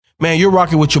Man, you're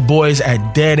rocking with your boys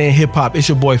at Dead End Hip Hop. It's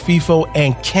your boy FIFO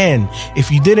and Ken. If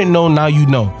you didn't know, now you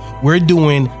know. We're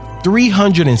doing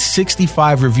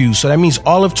 365 reviews. So that means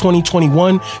all of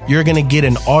 2021, you're going to get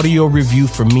an audio review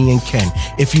from me and Ken.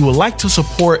 If you would like to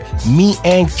support me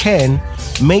and Ken,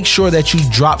 make sure that you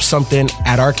drop something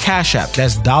at our Cash App.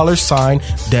 That's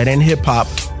 $ Dead End Hip Hop.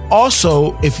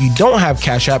 Also, if you don't have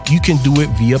Cash App, you can do it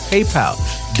via PayPal,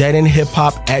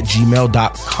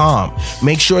 deadendhiphop@gmail.com.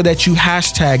 Make sure that you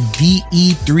hashtag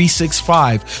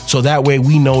DE365 so that way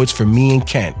we know it's for me and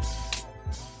Ken.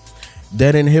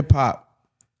 Dead End Hip Hop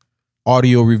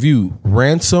audio review: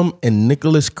 Ransom and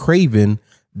Nicholas Craven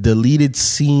Deleted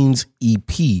Scenes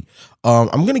EP. I'm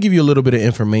going to give you a little bit of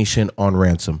information on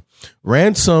Ransom.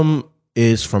 Ransom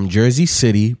is from Jersey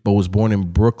City, but was born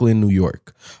in Brooklyn, New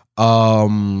York.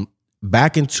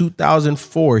 Back in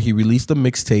 2004, he released a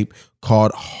mixtape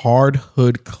called Hard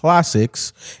Hood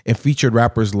Classics and featured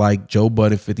rappers like Joe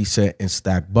Budden, 50 Cent, and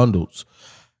Stack Bundles.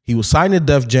 He was signed to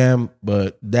Def Jam,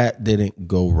 but that didn't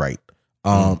go right.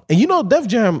 And you know, Def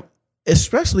Jam,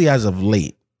 especially as of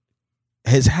late,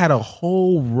 has had a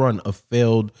whole run of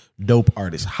failed dope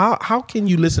artists. How can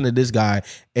you listen to this guy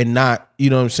and not, you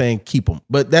know what I'm saying, keep him?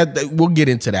 But that we'll get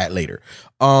into that later.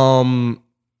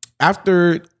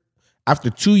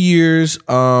 After 2 years,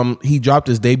 he dropped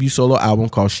his debut solo album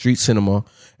called Street Cinema,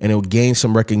 and it gained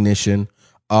some recognition.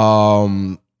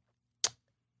 And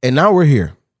now we're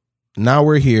here. Now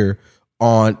we're here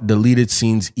on Deleted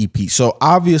Scenes EP. So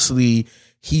obviously,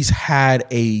 he's had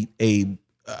a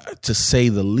to say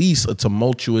the least, a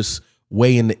tumultuous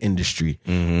way in the industry.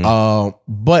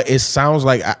 But it sounds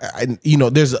like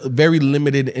there's very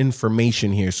limited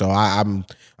information here, so I'm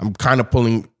kind of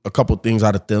pulling a couple things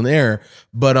out of thin air.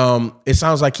 But it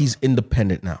sounds like he's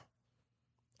independent now.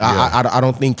 Yeah. I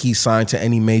don't think he's signed to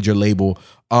any major label.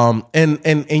 And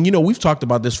you know, we've talked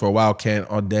about this for a while, Ken,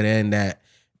 on Dead End, that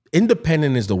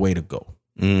independent is the way to go.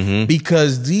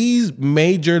 Because these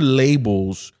major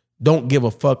labels don't give a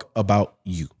fuck about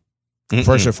you.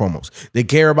 First and foremost, they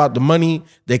care about the money.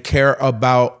 They care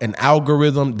about an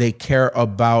algorithm. They care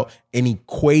about an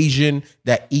equation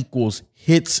that equals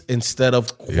hits instead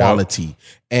of quality. Yep.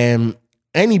 And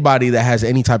anybody that has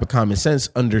any type of common sense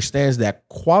understands that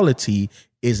quality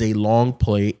is a long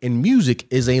play and music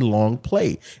is a long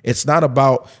play. It's not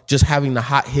about just having the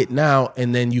hot hit now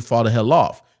and then you fall the hell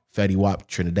off. Fetty Wap,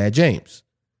 Trinidad James.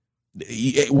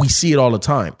 We see it all the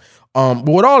time. But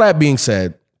with all that being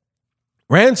said,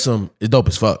 Ransom is dope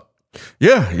as fuck.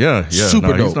 Yeah.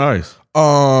 Super dope. He's nice.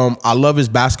 I love his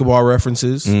basketball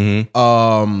references. And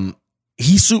I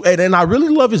really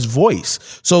love his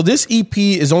voice. So this EP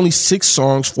is only 6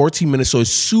 songs, 14 minutes, so it's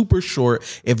super short.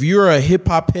 If you're a hip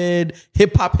hop head,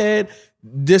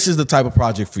 this is the type of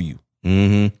project for you.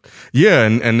 Yeah,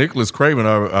 and Nicholas Craven,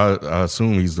 I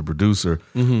assume he's the producer.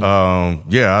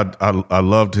 I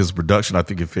loved his production. I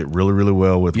think it fit really, really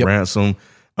well with Ransom.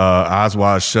 Eyes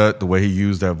Wide Shut, the way he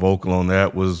used that vocal on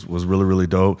that was really, really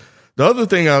dope. The other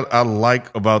thing I like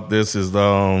about this is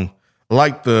the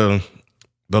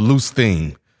loose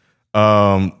theme.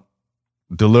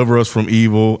 Deliver Us from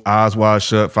Evil, Eyes Wide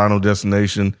Shut, Final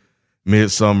Destination,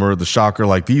 Midsummer, The Shocker.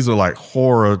 Like, these are like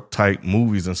horror type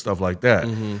movies and stuff like that.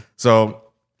 So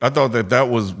I thought that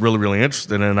was really, really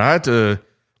interesting. And I had to,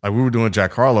 like, we were doing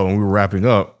Jack Harlow and we were wrapping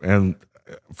up, and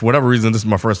for whatever reason, this is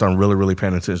my first time really, really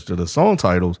paying attention to the song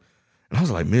titles. And I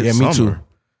was like, Midsummer. Yeah, me too.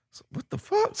 So, what the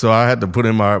fuck? So I had to put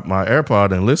in my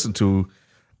AirPod and listen to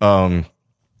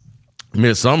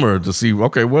Midsummer to see,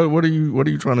 okay, what are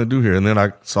you trying to do here? And then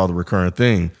I saw the recurring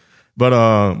thing. But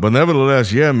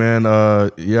nevertheless, yeah, man, I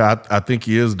think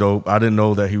he is dope. I didn't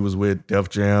know that he was with Def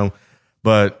Jam,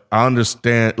 but I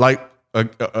understand, like,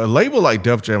 a label like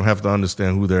Def Jam have to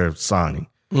understand who they're signing.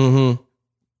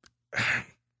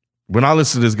 When I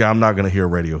listen to this guy, I'm not going to hear a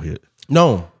radio hit.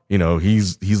 No. You know,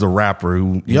 he's a rapper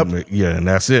who, and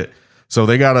that's it. So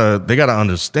they gotta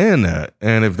understand that.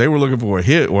 And if they were looking for a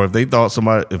hit, or if they thought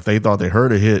they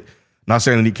heard a hit, not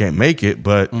saying that he can't make it,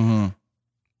 but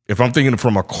if I'm thinking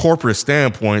from a corporate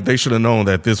standpoint, they should have known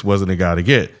that this wasn't a guy to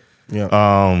get.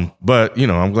 Yeah. But you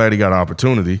know, I'm glad he got an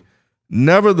opportunity.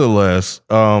 Nevertheless,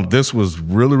 this was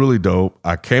really, really dope.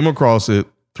 I came across it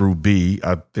through B.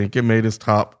 I think it made his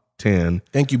top 10.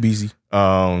 Thank you, BZ.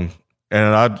 And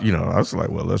I was like,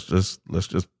 well, let's just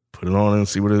put it on and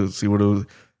see what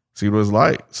it was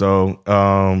like. So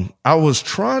I was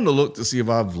trying to look to see if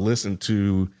I've listened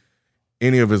to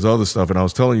any of his other stuff, and I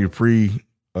was telling you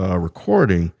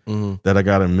recording that I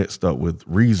got him mixed up with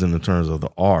Reason in terms of the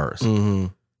R's.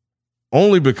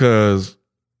 Only because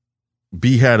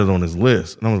B had it on his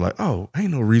list, and I was like, "Oh,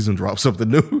 ain't no reason to drop something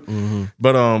new."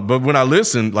 But when I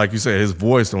listened, like you said, his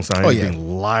voice don't sound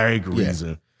anything like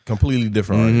Reason. Completely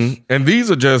different artist. And these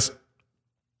are just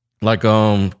like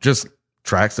just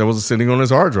tracks that was sitting on his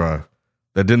hard drive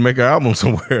that didn't make an album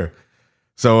somewhere.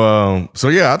 So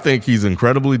yeah, I think he's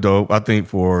incredibly dope. I think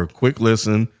for a quick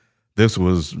listen, this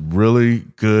was really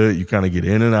good. You kind of get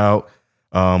in and out,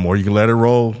 or you can let it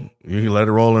roll. You can let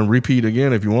it roll and repeat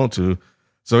again if you want to.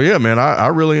 So yeah, man, I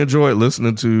really enjoyed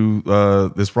listening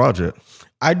to this project.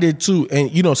 I did too,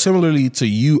 and similarly to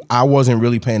you, I wasn't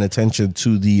really paying attention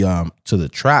to the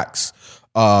tracks,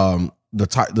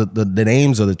 the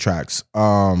names of the tracks.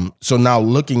 So now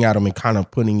looking at them and kind of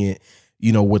putting it,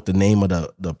 with the name of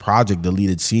the project,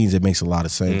 Deleted Scenes, it makes a lot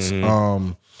of sense.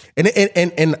 And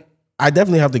I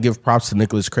definitely have to give props to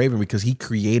Nicholas Craven because he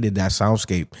created that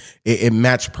soundscape. It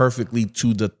matched perfectly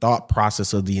to the thought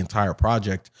process of the entire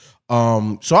project.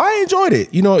 So I enjoyed it.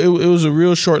 It was a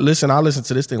real short listen. I listened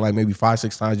to this thing like maybe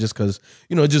 5-6 times just because,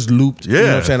 it just looped. Yeah, you know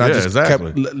what I'm saying? I just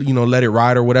exactly. kept, let it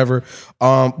ride or whatever.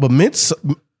 But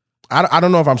I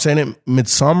don't know if I'm saying it,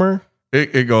 Midsummer.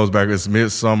 It goes back. It's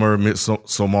Midsummer,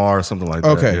 Midsommar, something like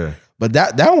that. Okay. Yeah. But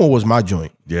that one was my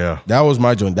joint. Yeah. That was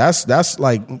my joint. That's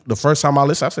like the first time I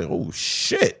listened, I said, "Oh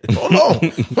shit. Hold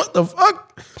on. What the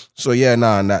fuck?" So yeah,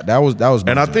 that was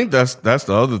my And I joint. think that's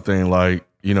the other thing, like,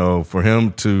 for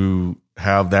him to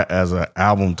have that as an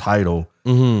album title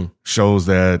shows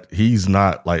that he's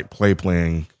not like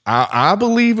playing. I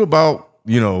believe about,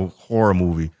 horror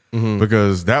movie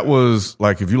because that was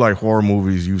like, if you like horror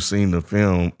movies, you've seen the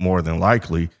film more than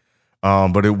likely.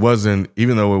 But it wasn't,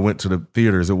 even though it went to the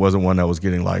theaters, it wasn't one that was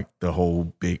getting like the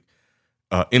whole big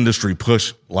industry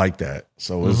push like that.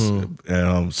 So it's,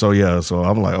 so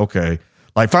I'm like, okay,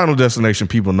 like Final Destination,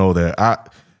 people know that.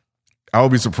 I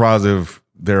would be surprised if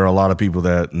there are a lot of people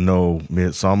that know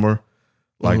Midsommar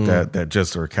like that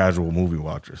just are casual movie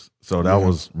watchers. So that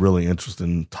was really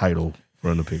interesting title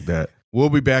for him to pick that. We'll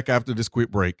be back after this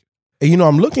quick break. And,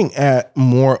 I'm looking at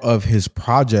more of his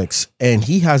projects, and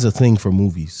he has a thing for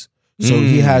movies. So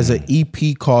he has an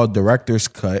EP called Director's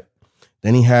Cut.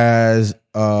 Then he has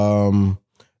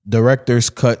Director's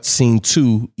Cut Scene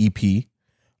 2 EP. He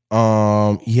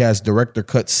has Director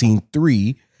Cut Scene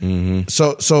 3.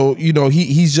 So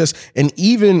he's just, and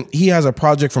even he has a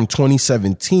project from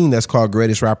 2017 that's called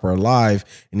Greatest Rapper Alive,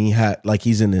 and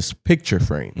he's in this picture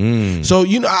frame. So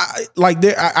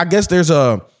I guess there's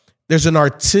an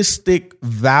artistic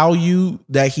value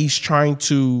that he's trying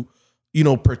to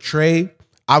portray.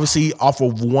 Obviously, off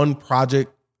of one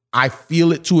project, I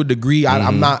feel it to a degree.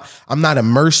 I'm not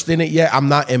immersed in it yet. I'm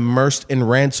not immersed in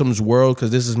Ransom's world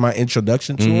because this is my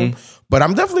introduction to him. But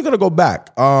I'm definitely gonna go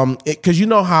back. Because you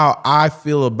know how I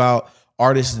feel about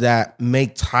artists that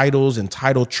make titles and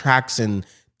title tracks and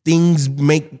things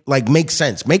make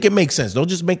sense. Make it make sense. Don't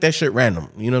just make that shit random.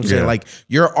 You know what I'm saying? Like,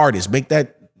 you're an artist. Make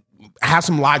that have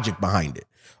some logic behind it.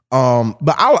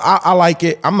 But I like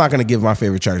it. I'm not gonna give my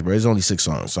favorite tracks, bro. It's only 6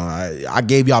 songs, so I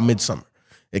gave y'all Midsummer.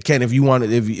 Ken, if you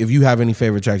wanted, if you have any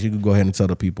favorite tracks, you can go ahead and tell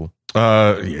the people.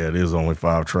 It is only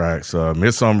 5 tracks.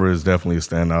 Midsummer is definitely a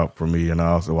standout for me, and I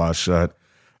also watched Shut.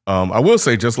 I will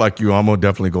say, just like you, I'm gonna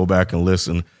definitely go back and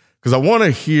listen because I want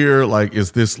to hear, like,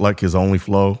 is this like his only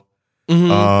flow?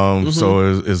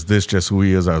 So is this just who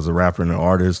he is as a rapper and an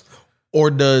artist? Or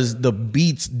does the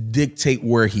beats dictate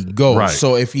where he goes? Right.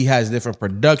 So if he has different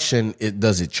production,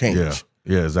 does it change?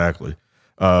 Yeah, exactly.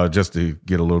 Just to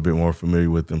get a little bit more familiar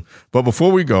with them. But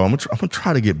before we go, I'm gonna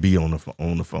try to get B on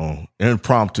the phone.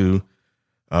 Impromptu.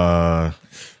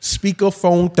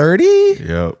 Speakerphone 30?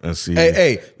 Yep, and see.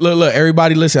 Hey, look,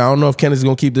 everybody listen. I don't know if Ken is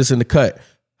gonna keep this in the cut.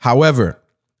 However,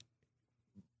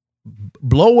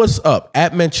 blow us up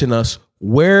at Mention Us.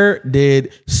 Where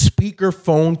did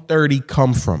Speakerphone 30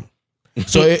 come from?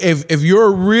 So if you're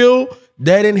a real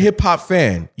Dead End Hip Hop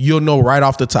fan, you'll know right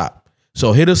off the top.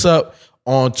 So hit us up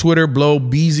on Twitter, blow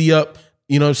Beezy up.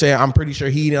 You know what I'm saying? I'm pretty sure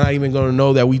he's not even going to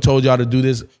know that we told y'all to do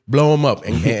this. Blow him up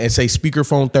and say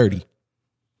Speakerphone 30.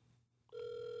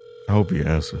 I hope he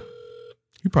answer.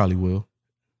 He probably will.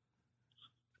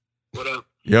 What up?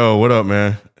 Yo, what up,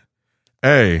 man?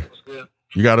 Hey, What's good?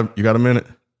 you got a minute?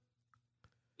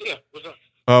 Yeah, what's up?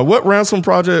 What Ransom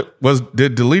project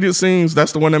did Deleted Scenes?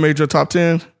 That's the one that made your top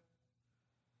 10?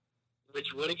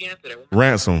 Which what again?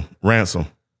 Ransom. Ransom,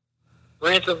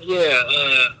 yeah.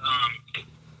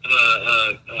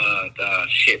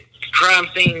 Shit. Crime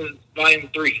Scenes Volume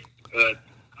 3.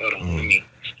 Hold on, let me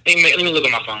look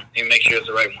at my phone and make sure it's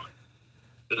the right one.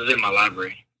 This is in my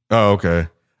library. Oh, okay.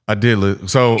 I did.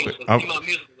 So In my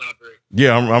musical library.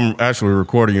 yeah, I'm actually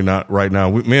recording you right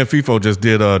now. Me and FIFO just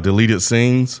did Deleted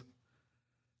Scenes.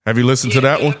 Have you listened to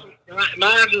that one?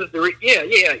 Mine is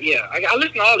yeah. I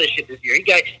listened to all this shit this year.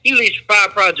 He released 5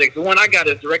 projects. The one I got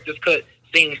is Director's Cut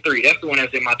Scene 3. That's the one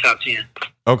that's in my top 10.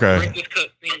 Okay. Director's Cut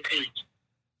Scene 3.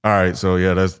 All right, so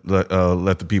yeah, that's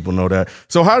let the people know that.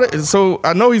 So so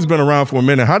I know he's been around for a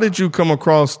minute. How did you come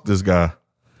across this guy?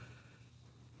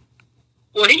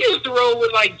 Well, he used to roll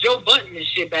with like Joe Budden and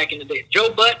shit back in the day.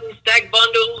 Joe Budden, Stack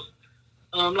Bundles,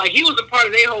 like he was a part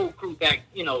of their whole crew back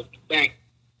in the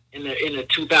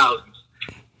 2000s,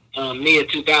 mid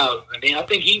 2000s. And then I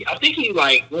think he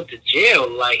like went to jail.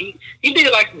 Like he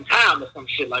did like some time or some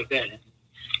shit like that, and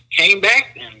came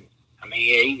back and. I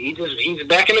mean, he's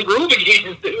back in the groove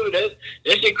again, dude. That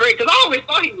shit crazy. Because I always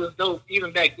thought he was dope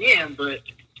even back then, but,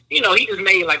 he just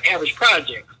made, like, average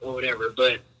projects or whatever.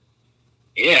 But,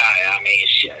 yeah, I mean,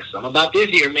 shit, something about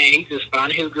this year, man. He just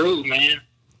found his groove, man.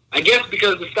 I guess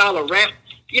because the style of rap,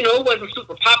 it wasn't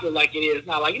super popular like it is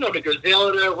now. Like, the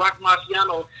Griselda, Rock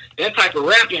Marciano, that type of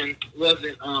rapping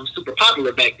wasn't super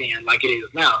popular back then like it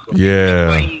is now. So yeah. That's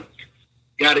why he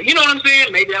got it. You know what I'm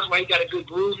saying? Maybe that's why he got a good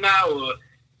groove now, or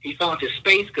he found his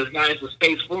space because now it's a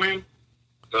space for him.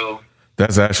 So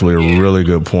that's actually a really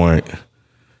good point.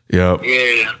 Yep.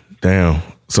 Yeah. Damn.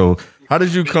 So how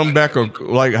did you come back?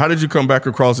 How did you come back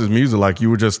across his music? Like you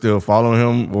were just still following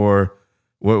him, or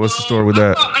what's the story with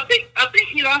that? I think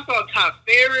I saw Ty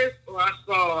Ferris, or I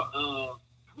saw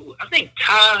I think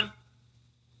Ty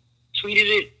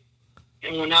tweeted it,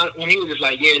 and when he was just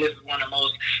like, yeah, this is one of the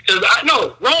most, because I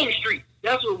know Rome Street.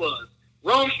 That's what it was.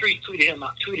 Rome Street tweeted him.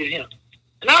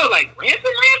 And I was like,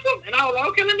 Ransom? And I was like,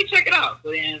 okay, let me check it out.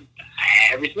 So then,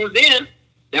 ever since then,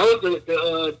 that was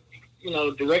the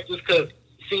Director's Cut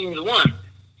Scenes 1.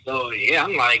 So, yeah,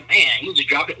 I'm like, man, he just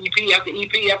dropping EP after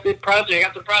EP after project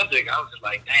after project. I was just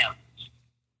like, damn.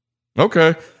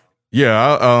 Okay.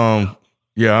 Yeah, I'm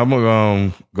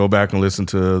going to go back and listen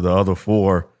to the other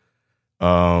 4.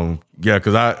 Yeah,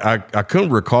 because I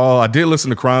couldn't recall. I did listen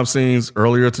to Crime Scenes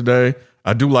earlier today.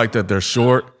 I do like that they're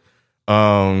short.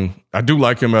 I do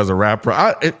like him as a rapper.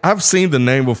 I've seen the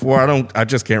name before. I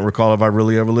just can't recall if I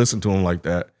really ever listened to him like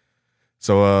that.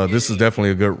 So this is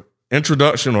definitely a good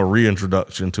introduction or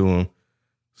reintroduction to him.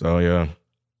 So yeah.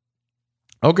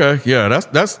 Okay, yeah,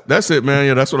 that's it, man.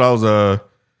 Yeah, that's what I was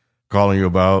calling you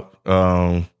about.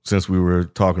 Since we were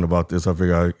talking about this, I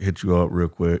figured I'd hit you up real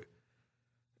quick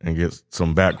and get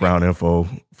some background info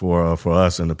for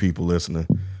us and the people listening.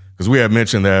 Because we had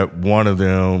mentioned that one of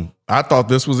them, I thought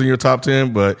this was in your top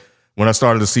 10, but when I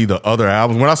started to see the other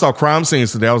albums, when I saw Crime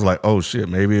Scenes today, I was like, oh shit,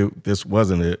 maybe this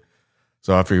wasn't it.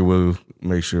 So I figured we'll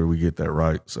make sure we get that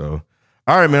right. So,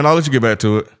 all right, man, I'll let you get back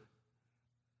to it.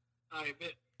 All right,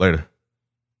 bet. Later.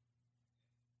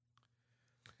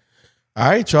 All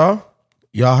right, y'all.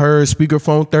 Y'all heard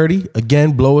Speakerphone 30.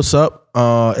 Again, blow us up,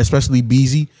 especially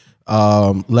Beezy.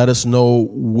 Let us know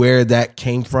where that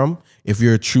came from. If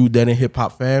you're a true Dead and Hip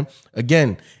Hop fan,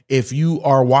 again, if you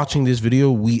are watching this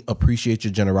video, we appreciate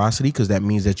your generosity because that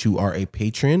means that you are a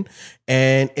patron.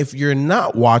 And if you're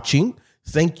not watching,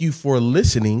 thank you for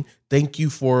listening. Thank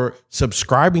you for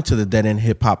subscribing to the Dead and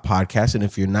Hip Hop podcast. And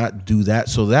if you're not, do that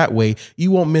so that way you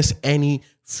won't miss any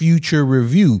future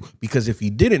review, because if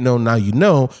you didn't know, now you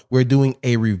know, we're doing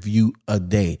a review a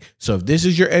day. So if this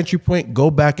is your entry point, go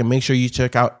back and make sure you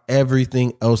check out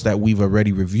everything else that we've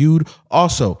already reviewed.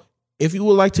 Also, if you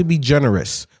would like to be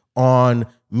generous on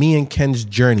me and Ken's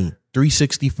journey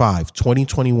 365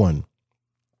 2021,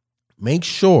 make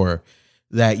sure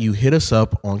that you hit us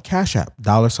up on Cash App,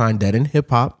 $ Dead and Hip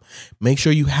Hop. Make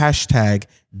sure you hashtag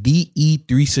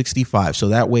DE365. So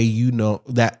that way you know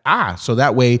that so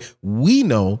that way we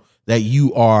know that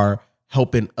you are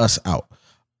helping us out.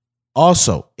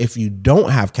 Also, if you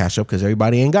don't have Cash App, because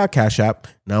everybody ain't got Cash App,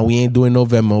 now we ain't doing no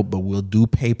Venmo, but we'll do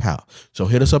PayPal. So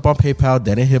hit us up on PayPal,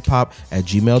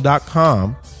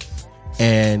 deadandhiphop@gmail.com.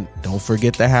 And don't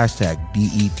forget the hashtag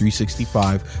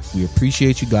DE365. We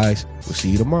appreciate you guys. We'll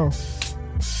see you tomorrow.